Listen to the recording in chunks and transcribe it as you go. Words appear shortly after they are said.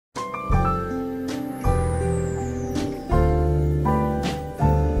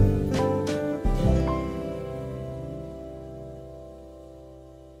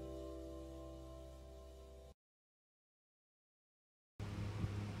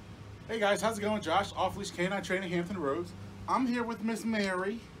Hey guys, how's it going? Josh, Off-Leash Canine Trainer, Hampton Roads. I'm here with Miss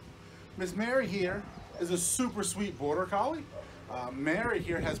Mary. Miss Mary here is a super sweet border collie. Mary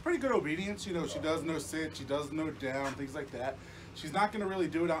here has pretty good obedience. You know, she does no sit, she does no down, things like that. She's not going to really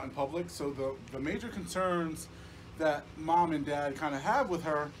do it out in public. So the major concerns that mom and dad kind of have with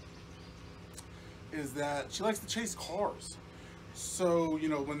her is that she likes to chase cars. So, you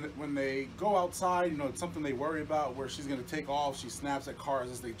know, when they go outside, you know, it's something they worry about, where she's going to take off. She snaps at cars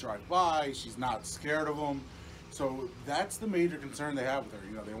as they drive by. She's not scared of them. So that's the major concern they have with her.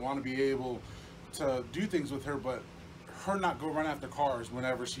 You know, they want to be able to do things with her, but her not go run after cars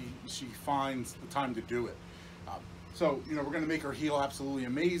whenever she finds the time to do it. So, you know, we're going to make her heel absolutely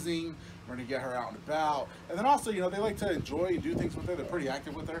amazing. We're going to get her out and about. And then also, you know, they like to enjoy and do things with her. They're pretty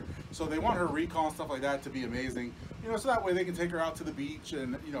active with her. So they want her recall and stuff like that to be amazing. You know, so that way they can take her out to the beach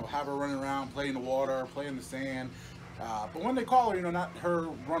and, you know, have her running around, play in the water, play in the sand. But when they call her, you know, not her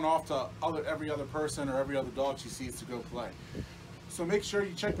run off to every other person or every other dog she sees to go play. So make sure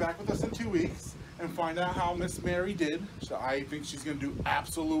you check back with us in 2 weeks and find out how Miss Mary did. So I think she's going to do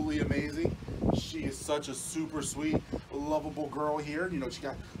absolutely amazing. She is such a super sweet, lovable girl here. You know, she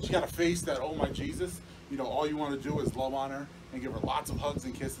got a face that, oh my Jesus, you know, all you want to do is love on her and give her lots of hugs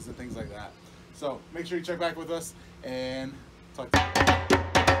and kisses and things like that. So make sure you check back with us and talk to you.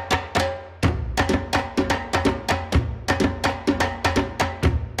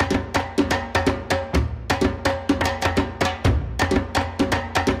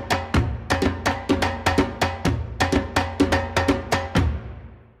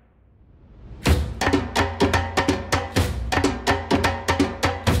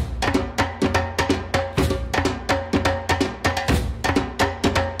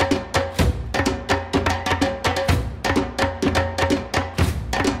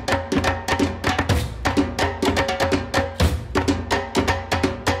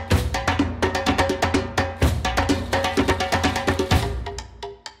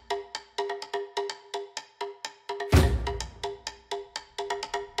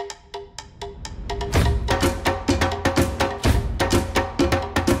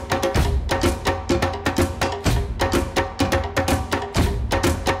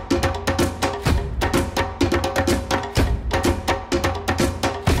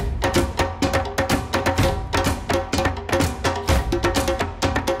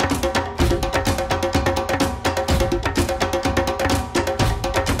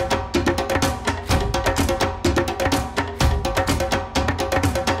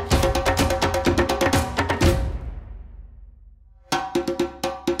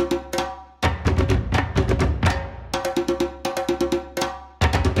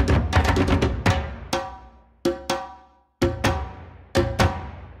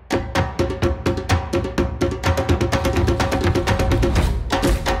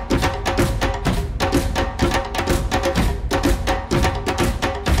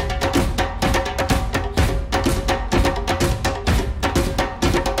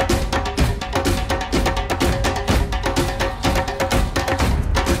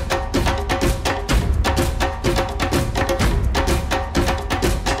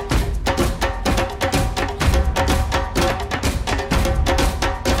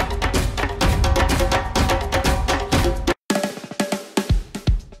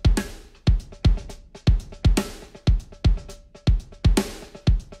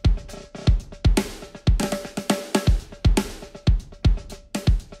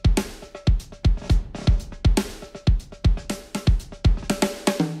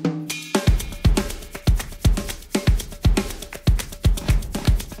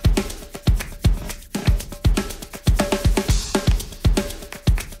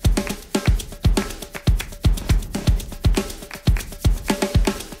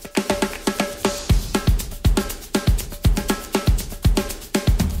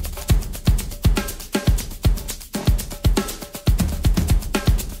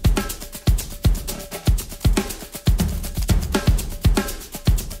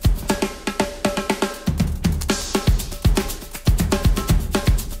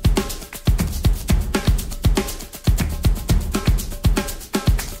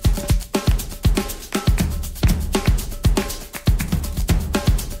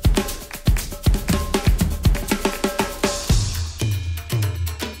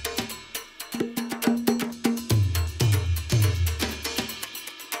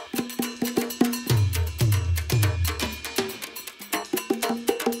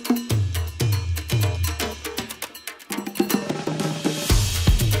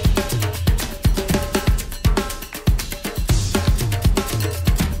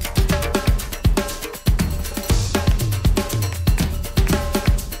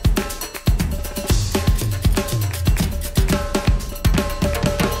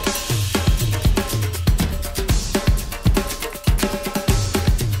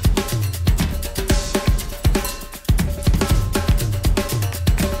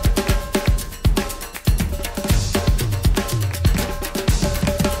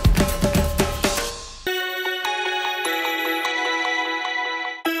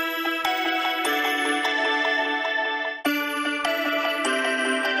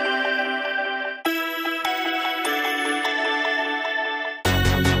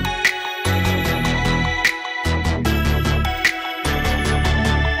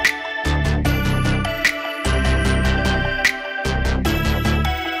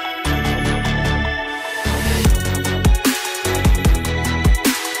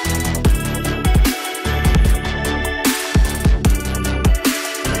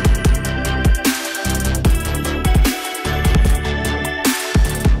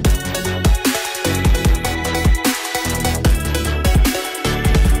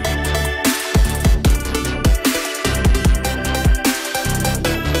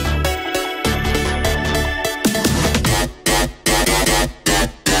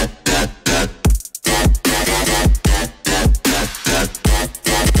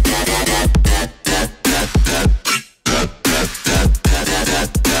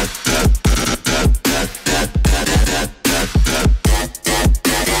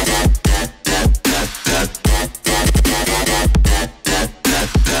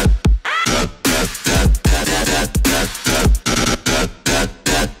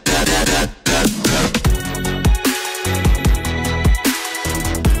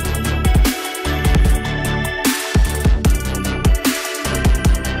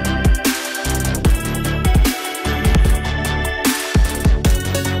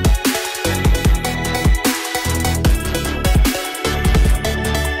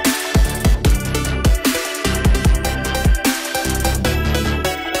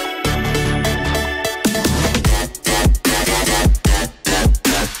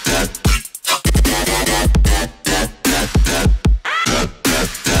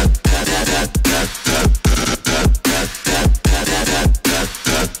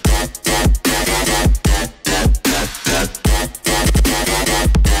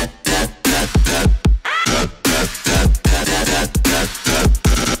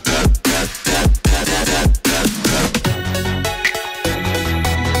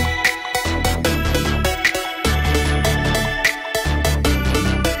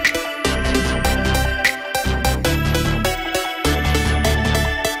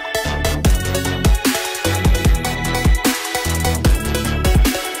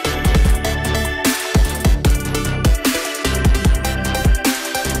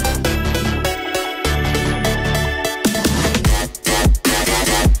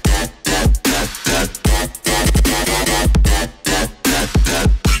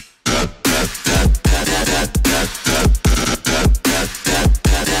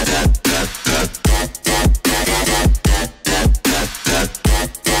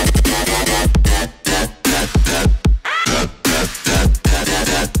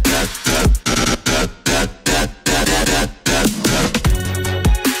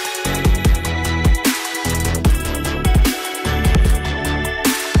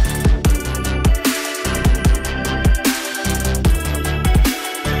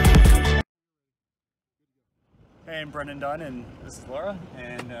 Brendan Dunn and this is Laura,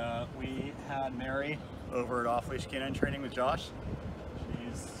 and we had Mary over at Off-Leash Canine Training with Josh.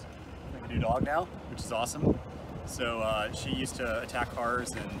 She's like a new dog now, which is awesome. So she used to attack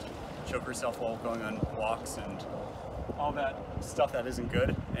cars and choke herself while going on walks and all that stuff that isn't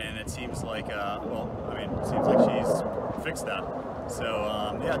good, and it seems like, well, I mean, it seems like she's fixed that.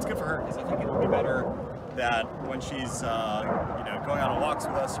 So yeah, it's good for her, because I think it'll be better that when she's, you know, going on walks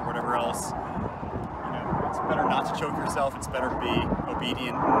with us or whatever else, you know, it's better not to choke herself, it's better to be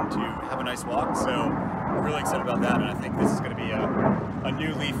obedient and to have a nice walk. So we're really excited about that, and I think this is going to be a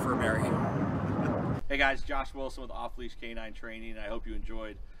new leaf for Mary. Hey guys, Josh Wilson with Off-Leash Canine Training, and I hope you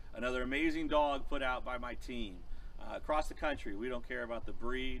enjoyed another amazing dog put out by my team. Across the country, we don't care about the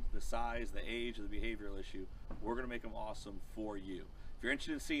breed, the size, the age, or the behavioral issue. We're going to make them awesome for you. If you're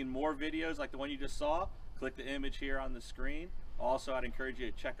interested in seeing more videos like the one you just saw, click the image here on the screen. Also, I'd encourage you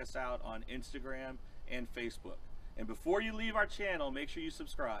to check us out on Instagram and Facebook. And before you leave our channel, make sure you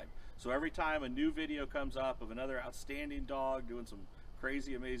subscribe. So every time a new video comes up of another outstanding dog doing some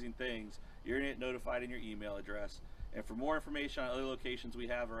crazy, amazing things, you're going to get notified in your email address. And for more information on other locations we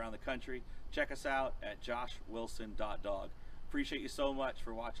have around the country, check us out at joshwilson.dog. Appreciate you so much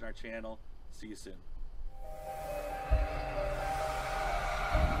for watching our channel. See you soon.